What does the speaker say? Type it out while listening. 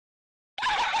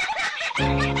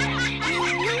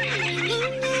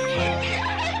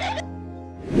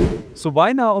So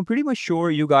by now, I'm pretty much sure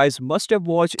you guys must have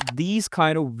watched these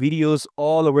kind of videos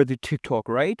all over the TikTok,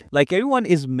 right? Like everyone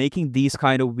is making these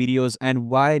kind of videos, and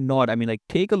why not? I mean, like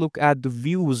take a look at the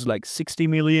views, like 60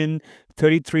 million,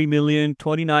 33 million,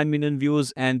 29 million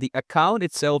views, and the account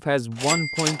itself has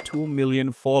 1.2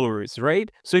 million followers, right?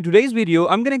 So in today's video,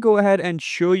 I'm gonna go ahead and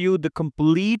show you the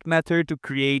complete method to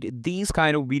create these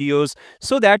kind of videos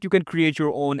so that you can create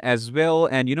your own as well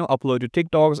and upload to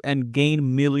TikToks and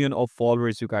gain million of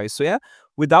followers, you guys. So yeah,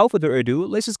 without further ado,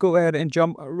 let's just go ahead and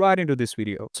jump right into this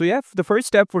video. So yeah, the first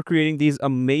step for creating these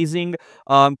amazing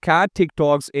cat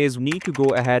TikToks is we need to go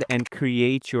ahead and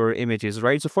create your images,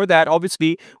 right? So for that,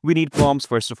 obviously, we need prompts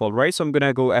first of all, right? So I'm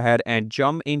gonna go ahead and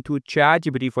jump into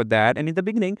ChatGPT for that. And in the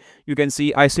beginning, you can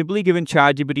see I simply given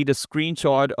ChatGPT the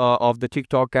screenshot of the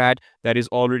TikTok cat that is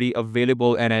already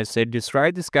available, and I said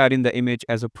describe this cat in the image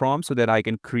as a prompt so that I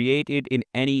can create it in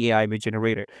any AI image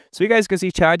generator. So you guys can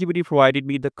see ChatGPT provided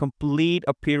me the complete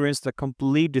appearance, the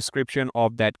complete description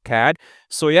of that cat.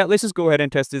 So yeah, let's just go ahead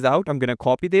and test this out. I'm gonna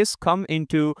copy this, come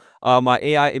into my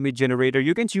AI image generator.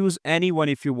 You can choose any one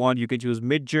if you want. You can choose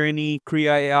Midjourney,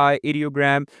 Creo AI,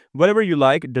 Ideogram, whatever you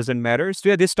like. It doesn't matter. So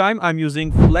yeah, this time I'm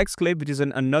using FlexClip, which is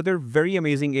another very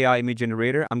amazing AI image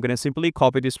generator. I'm gonna simply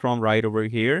copy this from right over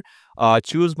here.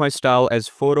 Choose my style as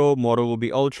photo. Model will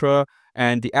be ultra.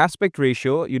 And the aspect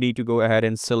ratio, you need to go ahead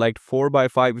and select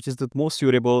 4:5, which is the most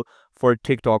suitable for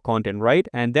TikTok content, right?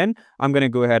 And then I'm going to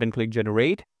go ahead and click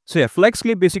generate. So yeah,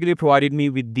 FlexClip basically provided me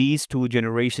with these two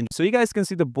generations. So you guys can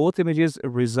see the both images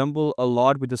resemble a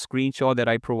lot with the screenshot that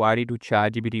I provided to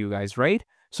ChatGPT, you guys, right?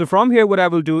 So from here, what I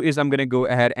will do is I'm going to go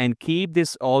ahead and keep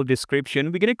this all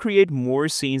description. We're going to create more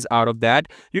scenes out of that.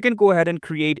 You can go ahead and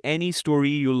create any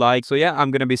story you like. So yeah,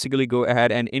 I'm going to basically go ahead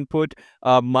and input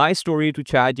my story to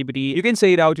ChatGPT. You can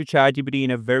say it out to ChatGPT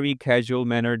in a very casual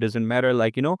manner. Doesn't matter.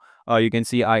 Like, you can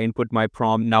see I input my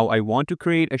prompt. Now I want to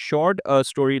create a short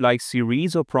story like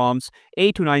series of prompts,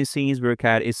 8 to 9 scenes where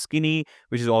cat is skinny,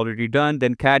 which is already done.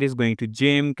 Then cat is going to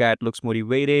gym. Cat looks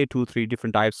motivated. 2-3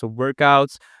 different types of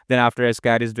workouts. Then after as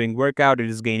cat is doing workout, it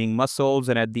is gaining muscles,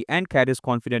 and at the end cat is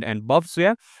confident and buff. So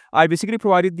yeah, I basically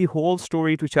provided the whole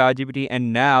story to ChatGPT,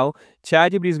 and now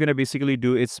ChatGPT is going to basically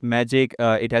do its magic.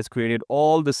 It has created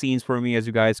all the scenes for me. As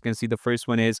you guys can see, the first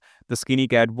one is the skinny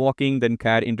cat walking, then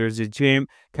cat enters the gym,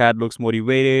 cat looks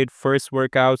motivated, first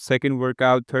workout, second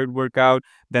workout, third workout,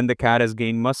 then the cat has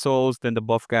gained muscles, then the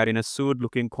buff cat in a suit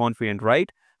looking confident, right?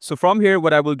 So from here,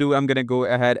 what I will do, I'm going to go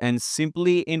ahead and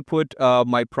simply input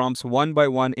my prompts one by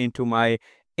one into my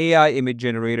AI image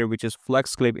generator, which is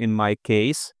FlexClip in my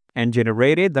case, and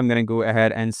generate it. I'm going to go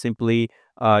ahead and simply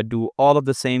do all of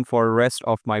the same for the rest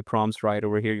of my prompts right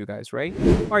over here, you guys, right?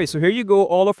 All right, so here you go.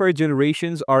 All of our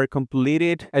generations are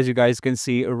completed, as you guys can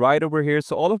see right over here.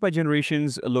 So all of my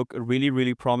generations look really,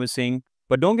 really promising.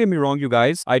 But don't get me wrong, you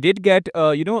guys, I did get,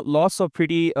 lots of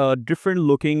pretty different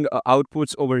looking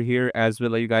outputs over here as well.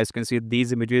 Like you guys can see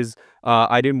these images,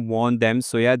 I didn't want them.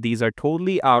 So yeah, these are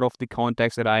totally out of the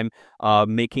context that I'm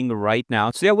making right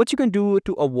now. So yeah, what you can do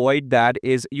to avoid that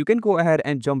is you can go ahead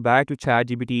and jump back to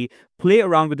ChatGPT, play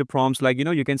around with the prompts. Like,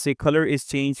 you can say color is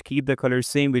changed, keep the color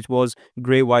same, which was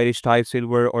gray, whitish type,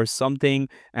 silver or something.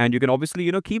 And you can obviously,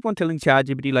 keep on telling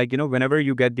ChatGPT, like, whenever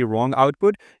you get the wrong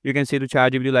output, you can say to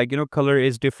ChatGPT, like, color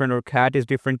is different or cat is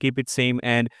different, keep it same,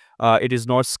 and it is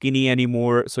not skinny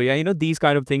anymore. So yeah, these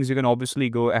kind of things you can obviously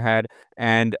go ahead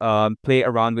and play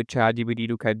around with ChatGPT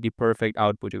to get the perfect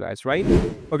output, you guys, right?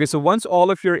 Okay, so once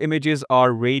all of your images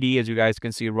are ready, as you guys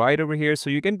can see right over here, so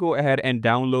you can go ahead and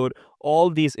download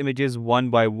all these images one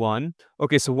by one.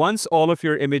 Okay, so once all of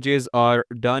your images are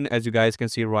done, as you guys can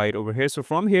see right over here, so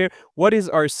from here, what is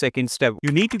our second step?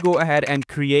 You need to go ahead and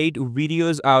create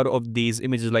videos out of these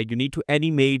images. Like, you need to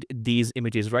animate these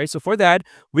images, right? So for that,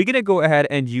 we're gonna go ahead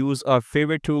and use our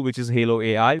favorite tool, which is Hailuo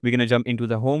AI. We're gonna jump into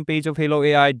the home page of Hailuo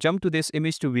AI, jump to this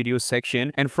image to video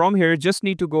section, and from here, just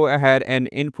need to go ahead and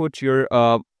input your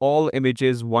all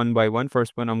images one by one.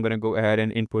 First one, I'm gonna go ahead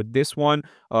and input this one,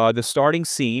 the starting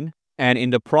scene. And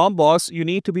in the prompt box, you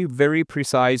need to be very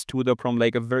precise to the prompt,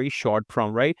 like a very short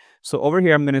prompt, right? So over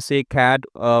here, I'm going to say cat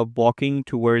walking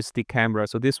towards the camera.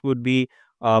 So this would be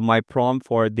my prompt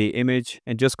for the image,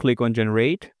 and just click on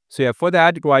generate. So yeah, for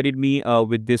that, it provided me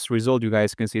with this result. You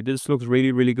guys can see this looks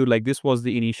really, really good. Like, this was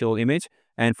the initial image.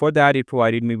 And for that, it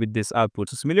provided me with this output.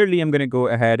 So similarly, I'm going to go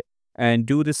ahead and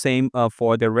do the same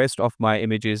for the rest of my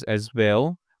images as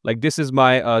well. Like this is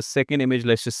my second image,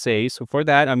 let's just say. So for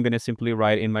that, I'm gonna simply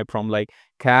write in my prompt like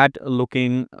cat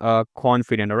looking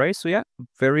confident. All right. So yeah,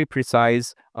 very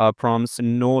precise prompts,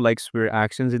 no like swear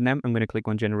actions in them. I'm gonna click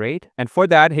on generate, and for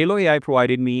that, Halo AI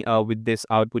provided me with this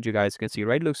output. You guys can see,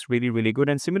 right? Looks really really good.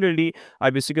 And similarly, I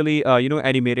basically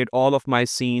animated all of my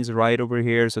scenes right over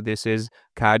here. So this is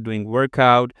cat doing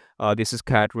workout. This is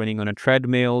cat running on a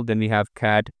treadmill. Then we have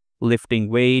cat lifting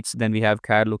weights. Then we have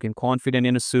cat looking confident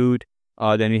in a suit.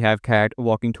 Then we have cat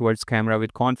walking towards camera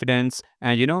with confidence,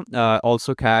 and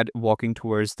also cat walking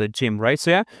towards the gym, right? So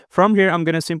yeah, from here I'm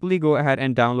gonna simply go ahead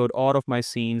and download all of my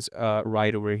scenes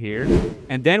right over here.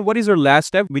 And then what is our last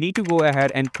step? We need to go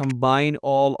ahead and combine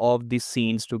all of these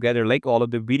scenes together, like all of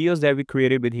the videos that we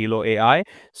created with Hailuo AI.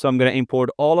 So I'm gonna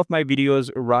import all of my videos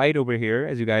right over here,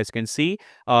 as you guys can see.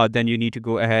 Then you need to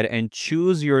go ahead and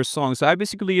choose your song. So I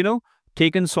basically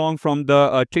taken song from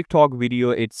the TikTok video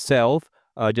itself,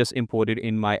 just imported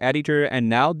in my editor, and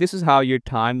now this is how your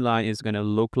timeline is going to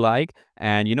look like.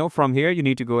 And from here you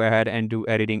need to go ahead and do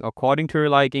editing according to your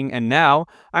liking. And now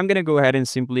I'm going to go ahead and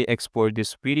simply export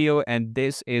this video, and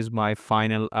this is my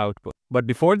final output. But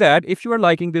before that, if you are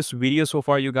liking this video so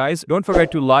far, you guys, don't forget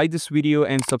to like this video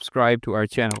and subscribe to our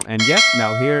channel. And yeah,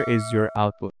 now here is your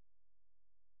output.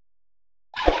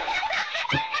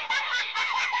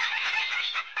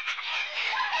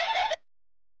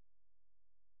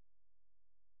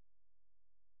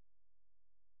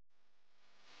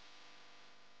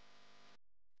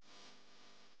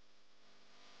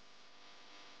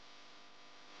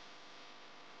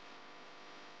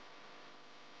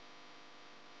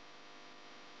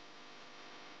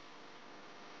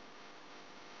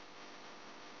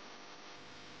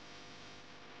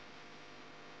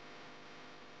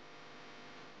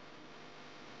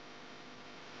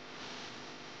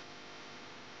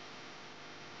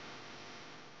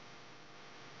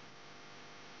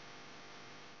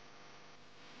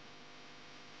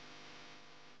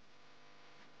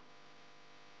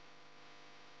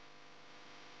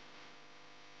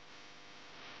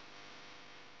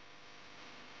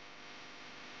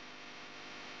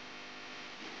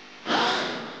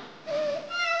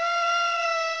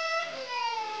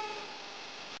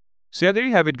 So yeah, there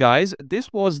you have it, guys.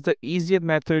 This was the easiest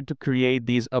method to create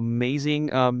these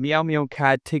amazing Meow Meow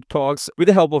cat TikToks with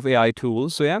the help of AI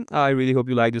tools. So yeah, I really hope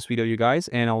you like this video, you guys,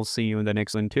 and I'll see you in the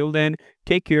next one. Until then,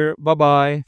 take care. Bye-bye.